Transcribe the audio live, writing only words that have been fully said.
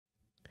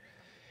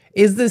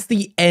Is this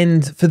the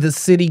end for the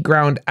city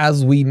ground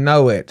as we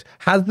know it?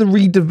 Has the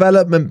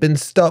redevelopment been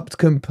stopped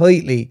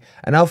completely?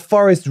 And are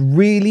Forest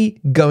really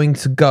going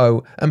to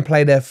go and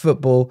play their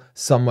football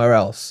somewhere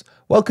else?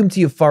 Welcome to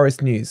your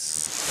Forest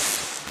News.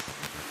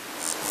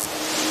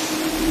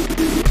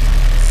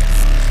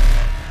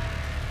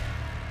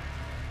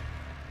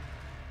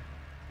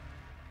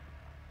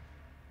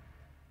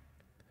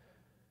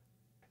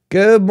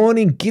 Good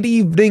morning, good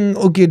evening,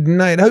 or good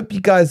night. Hope you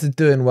guys are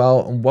doing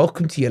well, and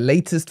welcome to your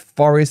latest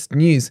Forest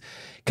News.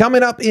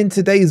 Coming up in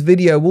today's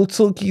video, we'll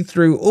talk you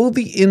through all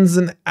the ins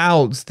and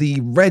outs, the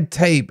red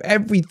tape,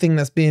 everything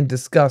that's being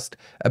discussed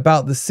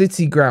about the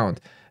city ground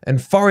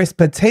and Forest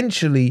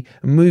potentially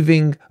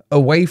moving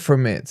away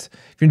from it.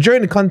 If you're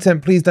enjoying the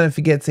content, please don't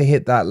forget to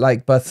hit that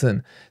like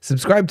button.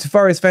 Subscribe to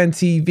Forest Fan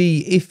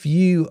TV if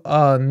you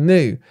are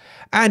new.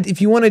 And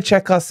if you want to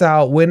check us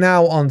out, we're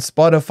now on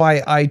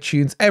Spotify,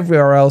 iTunes,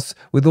 everywhere else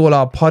with all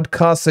our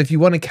podcasts. So if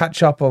you want to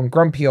catch up on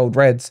Grumpy Old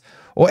Reds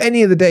or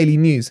any of the daily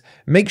news,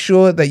 make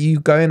sure that you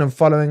go in and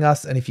following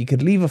us. And if you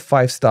could leave a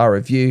 5-star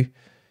review,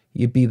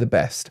 you'd be the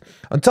best.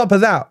 On top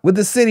of that, with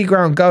the city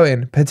ground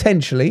going,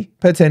 potentially,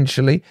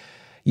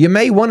 you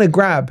may want to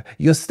grab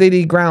your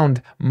city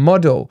ground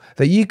model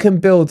that you can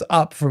build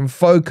up from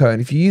FOCO.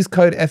 And if you use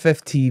code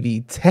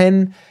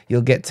FFTV10,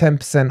 you'll get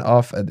 10%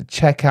 off at the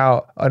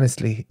checkout.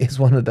 Honestly, it's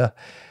one of the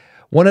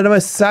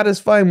most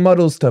satisfying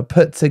models to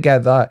put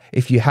together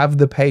if you have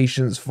the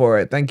patience for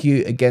it. Thank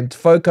you again to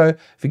FOCO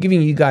for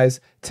giving you guys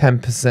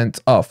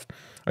 10% off.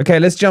 Okay,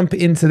 let's jump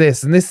into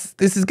this. And this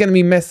is going to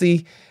be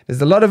messy.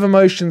 There's a lot of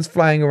emotions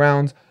flying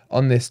around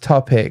on this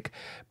topic,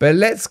 but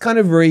let's kind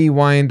of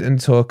rewind and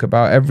talk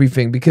about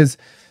everything, because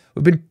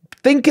we've been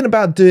thinking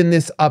about doing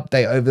this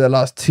update over the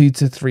last 2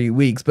 to 3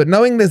 weeks, but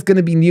knowing there's going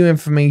to be new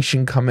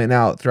information coming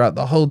out throughout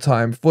the whole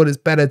time, thought it's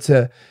better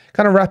to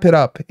kind of wrap it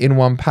up in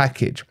one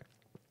package.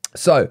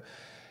 So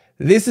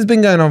this has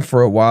been going on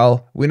for a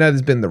while. We know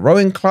there's been the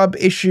rowing club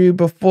issue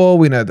before.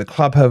 We know the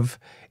club have,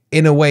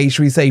 in a way,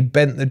 should we say,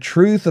 bent the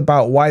truth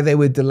about why they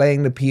were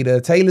delaying the Peter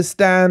Taylor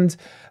stand.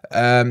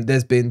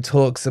 There's been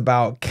talks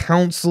about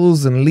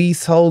councils and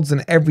leaseholds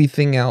and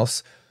everything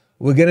else.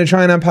 We're going to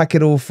try and unpack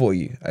it all for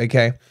you,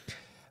 okay?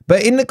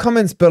 But in the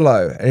comments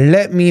below,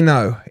 let me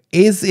know,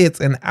 is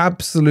it an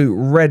absolute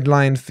red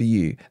line for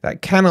you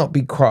that cannot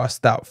be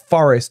crossed, that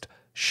Forest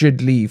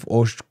should leave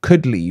or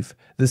could leave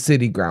the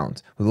city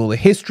ground? With all the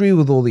history,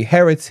 with all the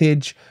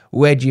heritage,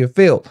 where do you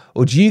feel?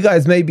 Or do you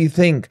guys maybe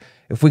think,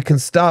 if we can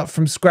start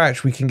from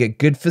scratch, we can get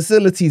good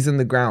facilities in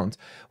the ground.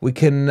 We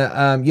can,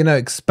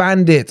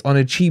 expand it on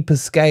a cheaper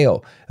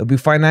scale. It'll be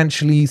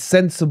financially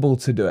sensible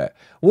to do it.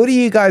 What do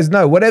you guys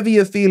know? Whatever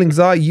your feelings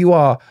are, you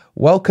are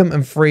welcome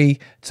and free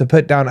to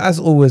put down, as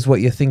always, what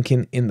you're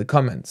thinking in the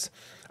comments.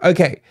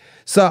 Okay,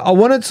 so I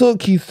want to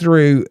talk you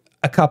through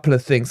a couple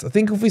of things. I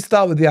think if we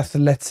start with the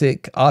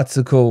Athletic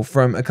article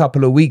from a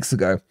couple of weeks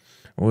ago,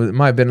 or it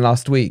might have been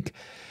last week,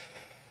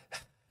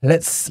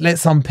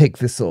 let's unpick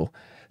this all.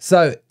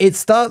 So it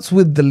starts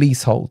with the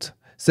leasehold.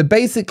 So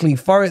basically,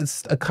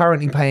 Forest are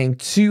currently paying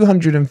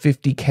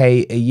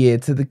 250k a year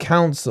to the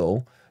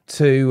council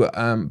to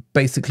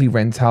basically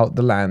rent out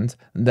the land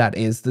that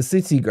is the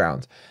city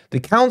ground.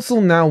 The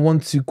council now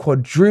want to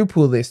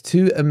quadruple this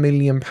to £1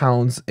 million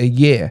a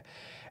year.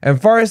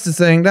 And Forest is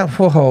saying that,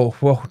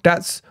 whoa,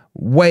 that's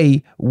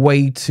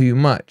way too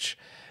much.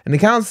 And the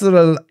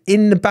council,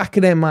 in the back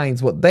of their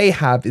minds, what they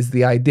have is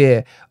the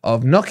idea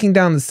of knocking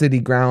down the city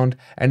ground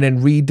and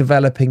then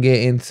redeveloping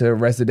it into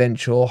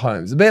residential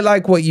homes. A bit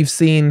like what you've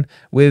seen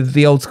with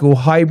the old school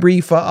Highbury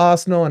for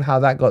Arsenal and how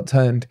that got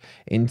turned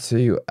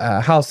into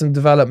housing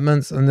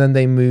developments, and then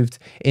they moved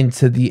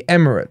into the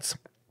Emirates.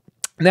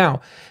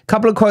 Now, a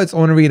couple of quotes I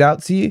want to read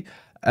out to you.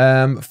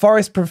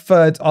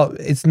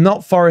 It's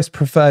not Forest's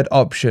preferred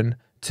option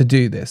to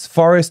do this.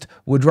 Forest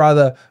would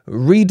rather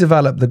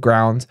redevelop the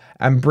ground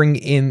and bring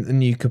in a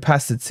new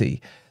capacity.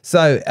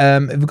 So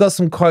we've got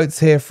some quotes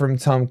here from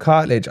Tom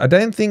Cartledge. I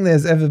don't think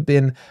there's ever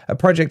been a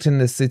project in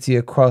the city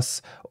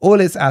across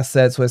all its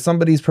assets where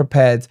somebody's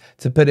prepared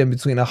to put in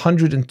between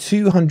 100 and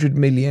 200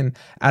 million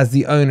as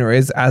the owner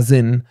is, as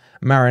in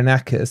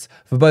Marinakis,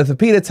 for both the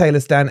Peter Taylor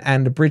stand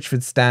and the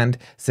Bridgeford stand,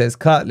 says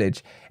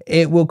Cartledge.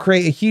 It will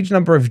create a huge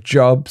number of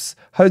jobs.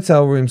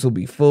 Hotel rooms will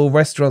be full.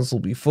 Restaurants will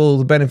be full.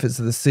 The benefits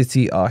of the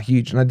city are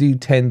huge. And I do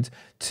tend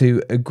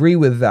to agree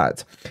with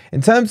that.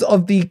 In terms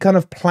of the kind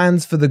of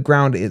plans for the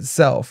ground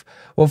itself,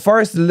 what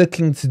Forest are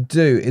looking to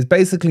do is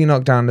basically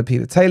knock down the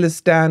Peter Taylor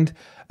stand,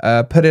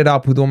 put it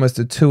up with almost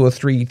a 2 or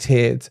 3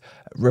 tiered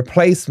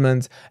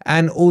replacement,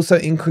 and also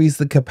increase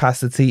the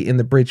capacity in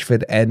the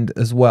Bridgeford end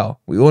as well.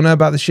 We all know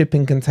about the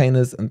shipping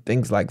containers and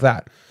things like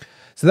that.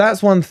 So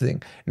that's one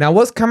thing. Now,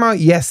 what's come out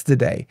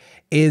yesterday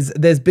is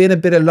there's been a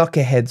bit of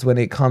lockerheads when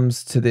it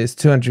comes to this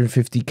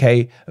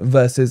 250k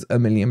versus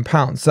 £1 million.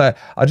 So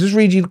I'll just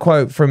read you the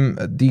quote from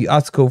the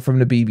article from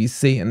the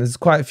BBC, and there's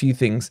quite a few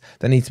things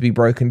that need to be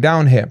broken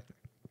down here.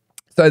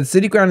 So the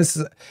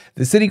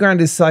city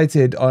ground is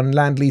cited on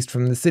land leased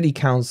from the city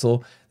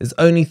council. There's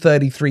only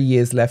 33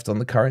 years left on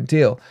the current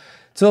deal.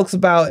 talks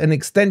about an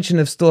extension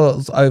of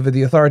stores over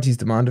the authority's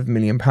demand of £1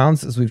 million,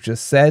 as we've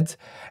just said,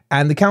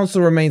 and the council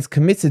remains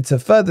committed to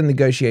further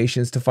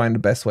negotiations to find the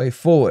best way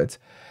forward.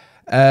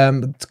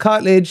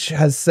 Cartledge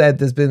has said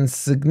if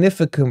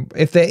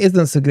there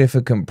isn't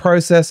significant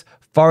process,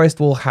 Forest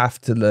will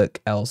have to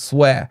look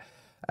elsewhere.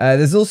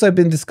 There's also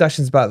been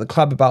discussions about the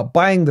club about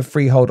buying the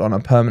freehold on a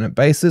permanent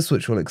basis,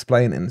 which we'll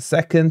explain in a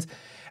second.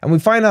 And we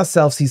find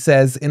ourselves, he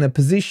says, in a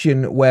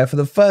position where for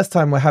the first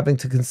time we're having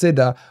to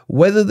consider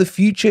whether the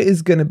future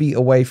is going to be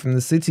away from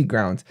the city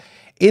ground.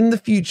 In the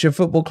future,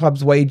 football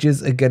clubs'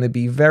 wages are going to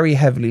be very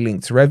heavily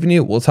linked to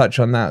revenue. We'll touch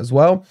on that as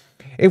well.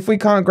 If we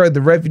can't grow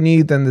the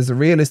revenue, then there's a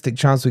realistic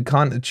chance we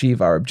can't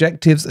achieve our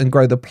objectives and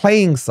grow the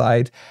playing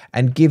side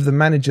and give the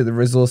manager the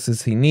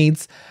resources he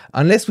needs.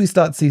 Unless we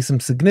start to see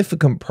some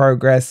significant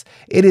progress,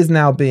 it is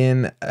now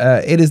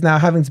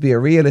having to be a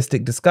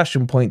realistic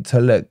discussion point to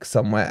look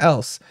somewhere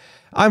else.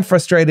 I'm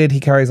frustrated, he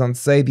carries on to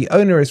say. The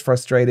owner is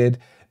frustrated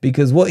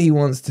because what he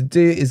wants to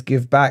do is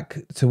give back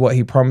to what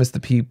he promised the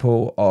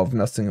people of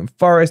Nottingham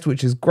Forest,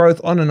 which is growth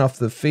on and off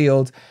the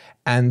field,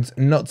 and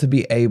not to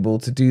be able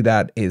to do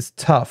that is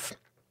tough.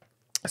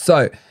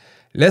 So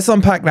let's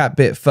unpack that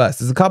bit first.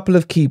 There's a couple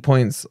of key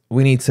points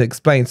we need to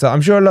explain. So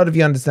I'm sure a lot of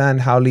you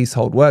understand how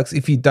leasehold works.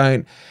 If you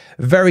don't,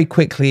 very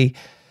quickly,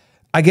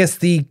 I guess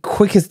the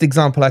quickest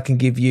example I can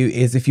give you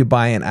is if you're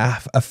buying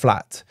a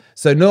flat.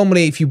 So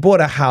normally if you bought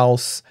a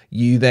house,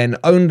 you then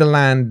own the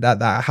land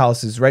that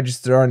house is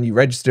registered on, you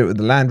register it with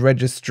the land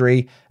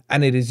registry,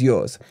 and it is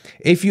yours.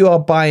 If you are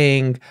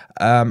buying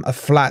a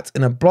flat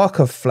in a block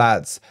of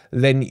flats,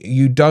 then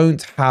you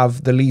don't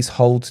have the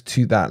leasehold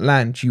to that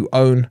land. You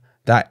own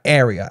that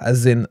area,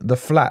 as in the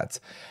flat.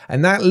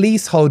 And that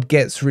leasehold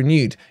gets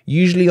renewed.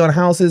 Usually on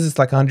houses, it's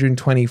like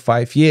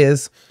 125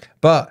 years.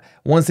 But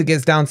once it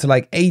gets down to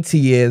like 80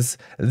 years,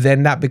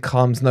 then that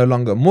becomes no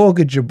longer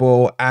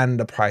mortgageable and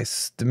the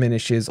price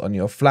diminishes on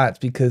your flat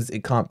because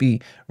it can't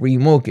be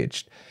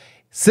remortgaged.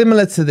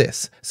 Similar to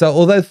this. So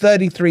although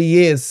 33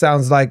 years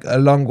sounds like a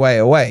long way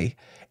away,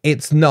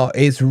 it's not.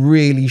 It's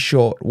really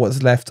short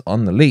what's left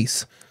on the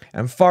lease.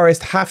 And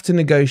Forest have to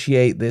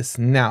negotiate this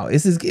now.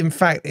 This is, in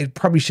fact, it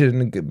probably should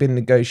have been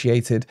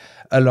negotiated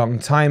a long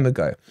time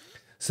ago.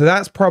 So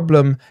that's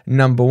problem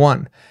number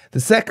one. The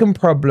second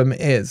problem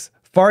is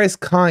Forest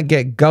can't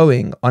get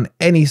going on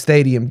any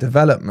stadium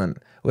development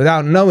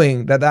without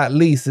knowing that that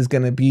lease is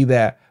going to be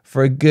there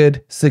for a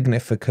good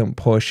significant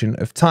portion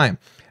of time.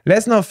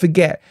 Let's not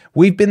forget,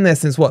 we've been there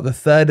since what, the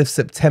 3rd of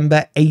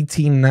September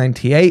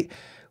 1898,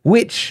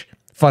 which,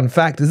 fun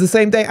fact, is the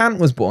same day Ant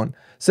was born.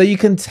 So you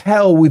can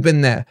tell we've been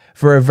there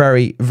for a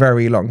very,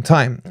 very long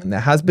time. And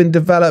there has been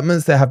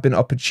developments, there have been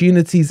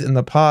opportunities in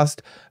the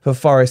past for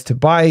Forest to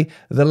buy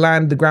the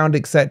land, the ground,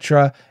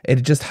 etc.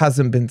 It just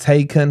hasn't been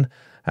taken.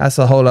 That's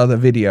a whole other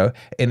video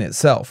in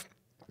itself.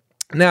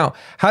 Now,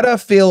 how do I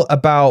feel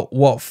about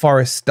what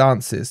Forest's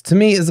stance is? To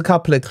me, there's a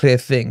couple of clear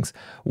things.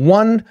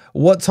 One,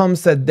 what Tom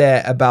said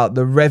there about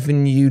the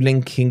revenue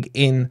linking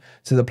in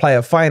to the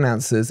player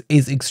finances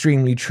is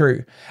extremely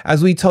true.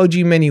 As we told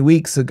you many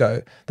weeks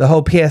ago, the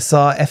whole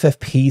PSR,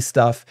 FFP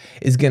stuff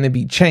is going to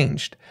be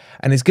changed.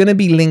 And it's going to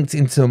be linked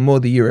into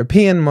more the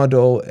European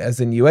model, as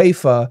in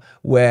UEFA,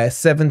 where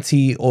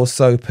 70 or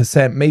so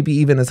percent, maybe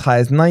even as high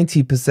as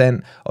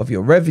 90% of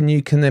your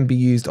revenue can then be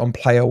used on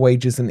player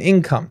wages and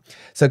income.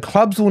 So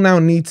clubs will now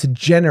need to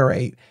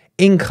generate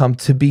income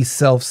to be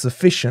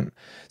self-sufficient.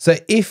 So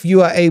if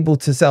you are able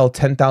to sell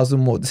 10,000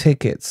 more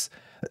tickets,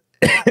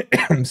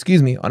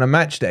 excuse me, on a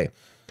match day,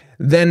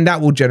 then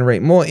that will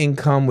generate more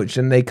income, which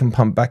then they can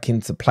pump back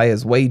into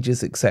players'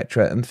 wages,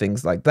 etc., and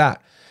things like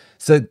that.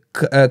 So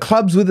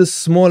clubs with a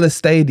smaller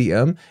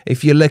stadium,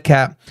 if you look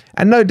at,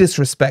 and no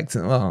disrespect,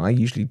 well, I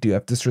usually do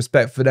have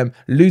disrespect for them,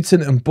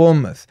 Luton and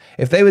Bournemouth,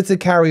 if they were to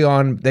carry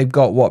on, they've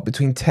got what,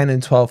 between 10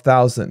 and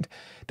 12,000.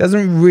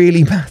 Doesn't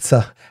really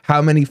matter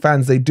how many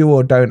fans they do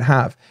or don't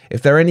have.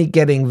 If they're only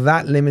getting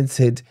that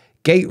limited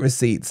gate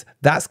receipts,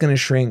 that's going to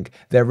shrink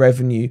their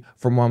revenue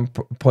from one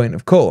point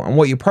of call. And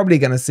what you're probably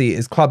going to see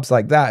is clubs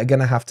like that are going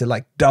to have to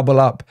like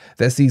double up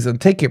their season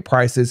ticket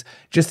prices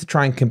just to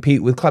try and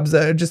compete with clubs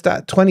that are just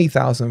at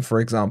 20,000, for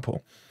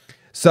example.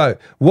 So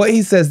what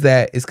he says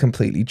there is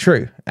completely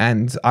true.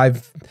 And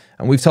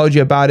we've told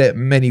you about it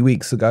many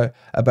weeks ago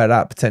about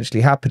that potentially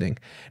happening.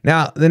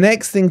 Now, the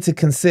next thing to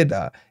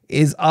consider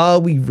is, are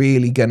we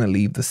really going to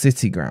leave the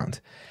city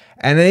ground?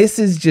 And this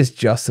is just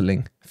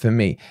jostling for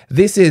me.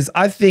 This is,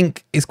 I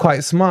think, is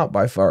quite smart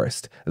by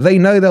Forest. They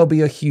know there'll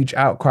be a huge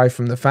outcry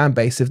from the fan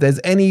base if there's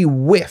any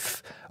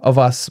whiff of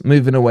us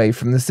moving away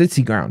from the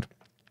city ground.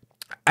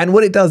 And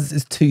what it does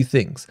is two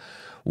things.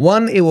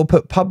 One, it will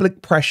put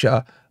public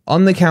pressure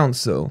on the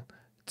council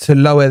to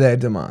lower their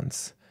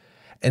demands.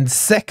 And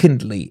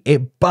secondly,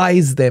 it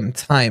buys them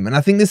time. And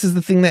I think this is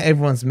the thing that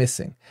everyone's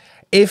missing.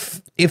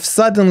 If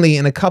suddenly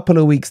in a couple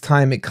of weeks'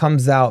 time it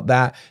comes out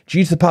that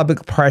due to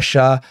public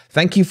pressure,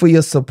 thank you for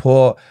your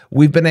support,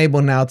 we've been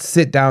able now to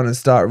sit down and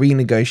start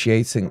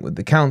renegotiating with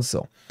the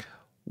council.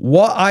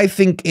 What I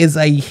think is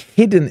a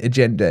hidden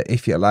agenda,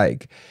 if you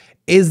like,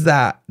 is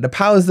that the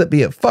powers that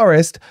be at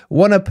Forest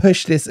want to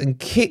push this and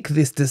kick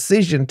this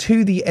decision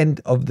to the end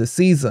of the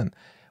season,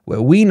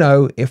 where we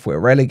know if we're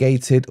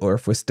relegated or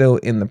if we're still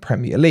in the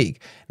Premier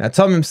League. Now,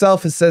 Tom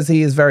himself says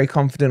he is very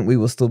confident we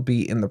will still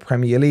be in the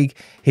Premier League.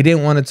 He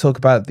didn't want to talk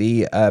about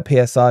the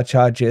PSR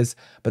charges,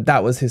 but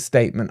that was his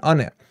statement on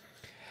it.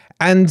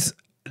 And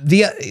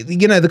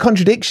the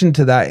contradiction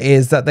to that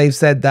is that they've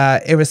said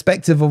that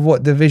irrespective of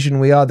what division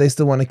we are, they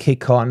still want to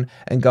kick on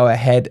and go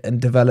ahead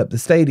and develop the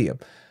stadium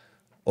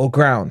or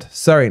ground.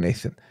 Sorry,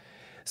 Nathan.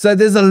 So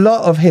there's a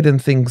lot of hidden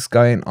things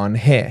going on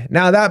here.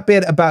 Now, that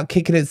bit about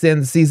kicking it to the end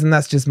of the season,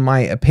 that's just my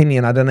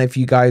opinion. I don't know if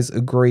you guys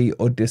agree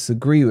or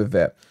disagree with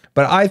it.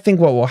 But I think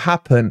what will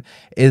happen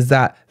is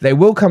that they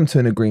will come to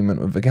an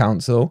agreement with the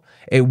council.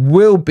 It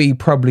will be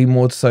probably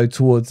more so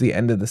towards the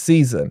end of the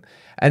season.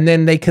 And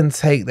then they can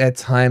take their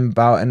time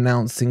about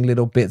announcing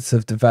little bits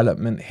of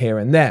development here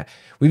and there.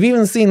 We've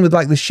even seen with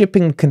like the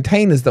shipping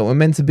containers that were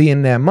meant to be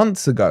in there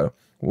months ago.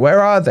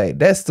 Where are they?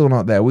 They're still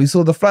not there. We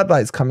saw the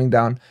floodlights coming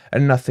down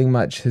and nothing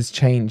much has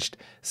changed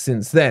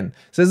since then.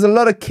 So there's a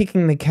lot of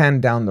kicking the can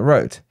down the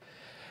road.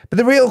 But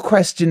the real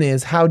question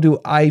is, how do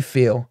I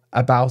feel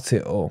about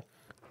it all?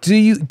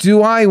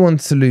 Do I want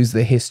to lose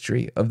the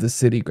history of the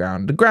City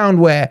Ground? The ground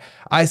where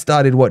I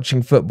started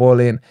watching football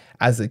in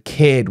as a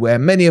kid, where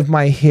many of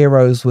my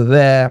heroes were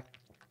there.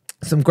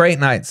 Some great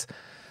nights,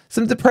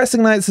 some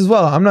depressing nights as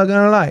well, I'm not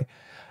going to lie.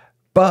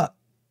 But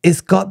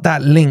it's got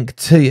that link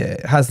to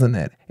it, hasn't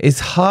it? It's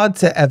hard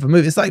to ever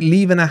move. It's like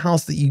leaving a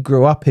house that you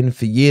grew up in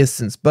for years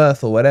since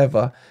birth or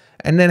whatever,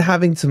 and then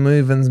having to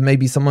move and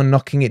maybe someone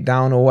knocking it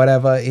down or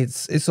whatever.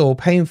 It's all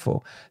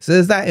painful. So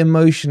there's that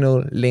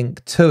emotional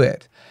link to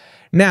it.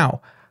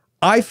 Now,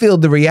 I feel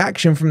the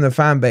reaction from the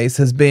fan base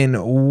has been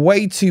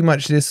way too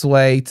much this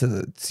way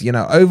to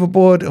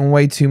overboard, and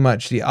way too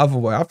much the other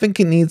way. I think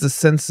it needs a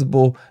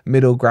sensible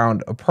middle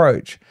ground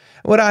approach.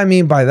 What do I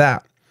mean by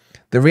that?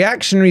 The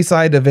reactionary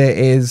side of it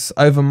is,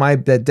 over my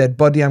dead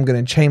body, I'm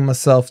going to chain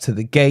myself to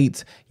the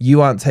gate.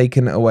 You aren't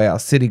taking away our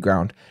City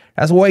Ground.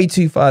 That's way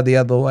too far the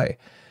other way.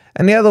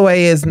 And the other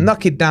way is,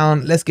 knock it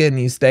down. Let's get a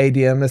new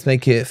stadium. Let's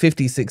make it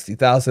 50,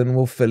 60,000.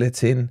 We'll fill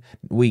it in,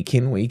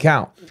 week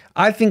out.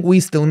 I think we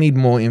still need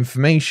more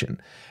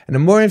information. And the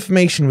more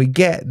information we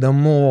get, the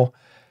more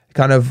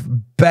kind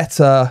of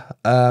better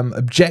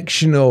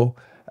objectional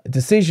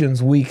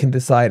decisions we can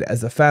decide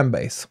as a fan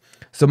base.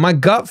 So my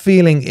gut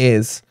feeling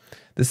is,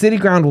 the City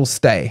Ground will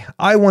stay.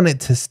 I want it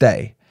to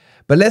stay.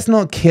 But let's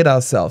not kid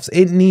ourselves.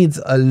 It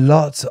needs a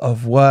lot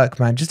of work,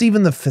 man. Just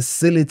even the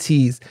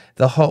facilities,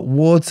 the hot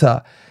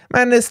water.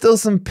 Man, there's still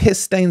some piss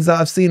stains that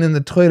I've seen in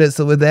the toilets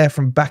that were there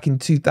from back in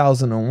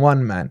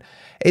 2001, man.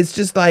 It's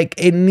just like,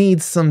 it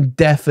needs some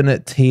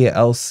definite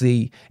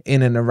TLC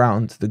in and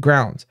around the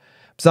ground.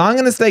 So I'm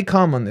going to stay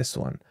calm on this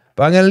one.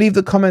 But I'm going to leave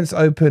the comments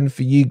open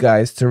for you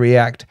guys to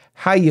react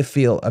how you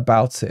feel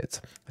about it.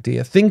 Do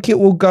you think it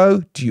will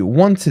go? Do you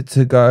want it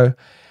to go?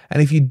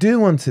 And if you do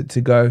want it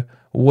to go,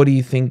 what do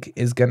you think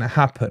is going to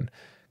happen?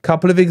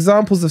 Couple of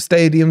examples of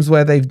stadiums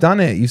where they've done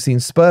it. You've seen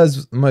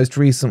Spurs, the most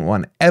recent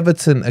one.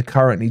 Everton are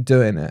currently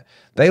doing it.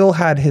 They all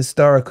had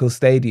historical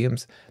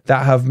stadiums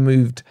that have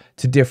moved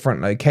to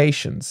different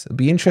locations. It'll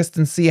be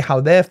interesting to see how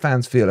their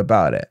fans feel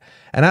about it.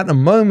 And at the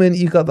moment,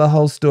 you got the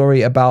whole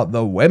story about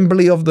the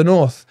Wembley of the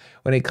North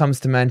when it comes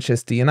to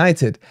Manchester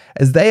United,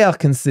 as they are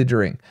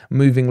considering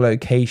moving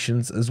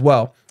locations as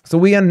well. So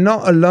we are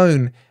not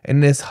alone in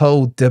this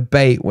whole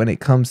debate when it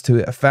comes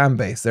to a fan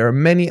base. There are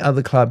many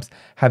other clubs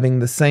having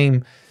the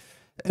same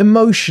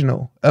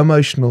emotional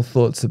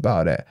thoughts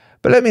about it.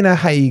 But let me know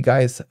how you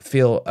guys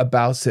feel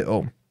about it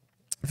all.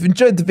 If you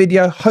enjoyed the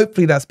video,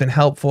 hopefully that's been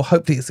helpful.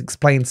 Hopefully it's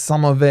explained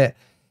some of it.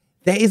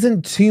 There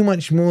isn't too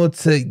much more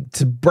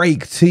to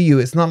break to you.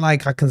 It's not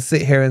like I can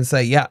sit here and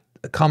say, yeah,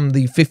 come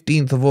the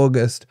 15th of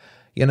August,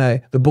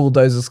 the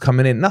bulldozer's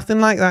coming in. Nothing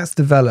like that's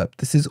developed.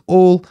 This is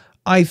all,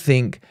 I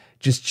think,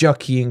 just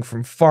jockeying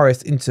from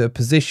Forest into a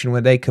position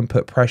where they can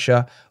put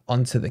pressure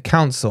onto the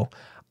council.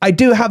 I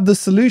do have the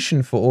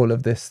solution for all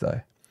of this,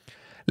 though.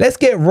 Let's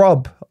get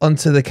Rob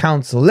onto the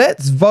council.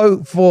 Let's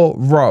vote for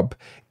Rob.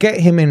 Get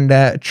him in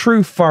there, a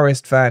true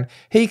Forest fan.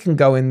 He can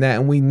go in there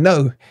and we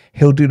know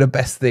he'll do the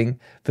best thing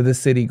for the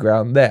City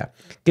Ground there.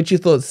 Get your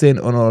thoughts in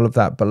on all of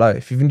that below.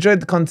 If you've enjoyed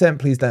the content,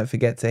 please don't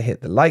forget to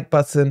hit the like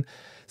button.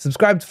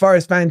 Subscribe to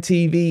Forest Fan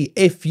TV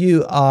if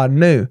you are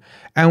new.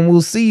 And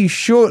we'll see you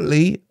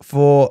shortly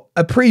for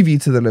a preview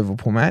to the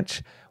Liverpool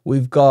match.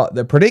 We've got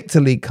the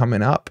Predictor League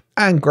coming up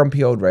and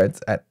Grumpy Old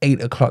Reds at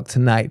 8 o'clock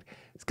tonight.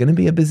 It's going to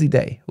be a busy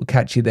day. We'll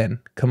catch you then.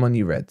 Come on,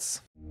 you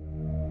Reds.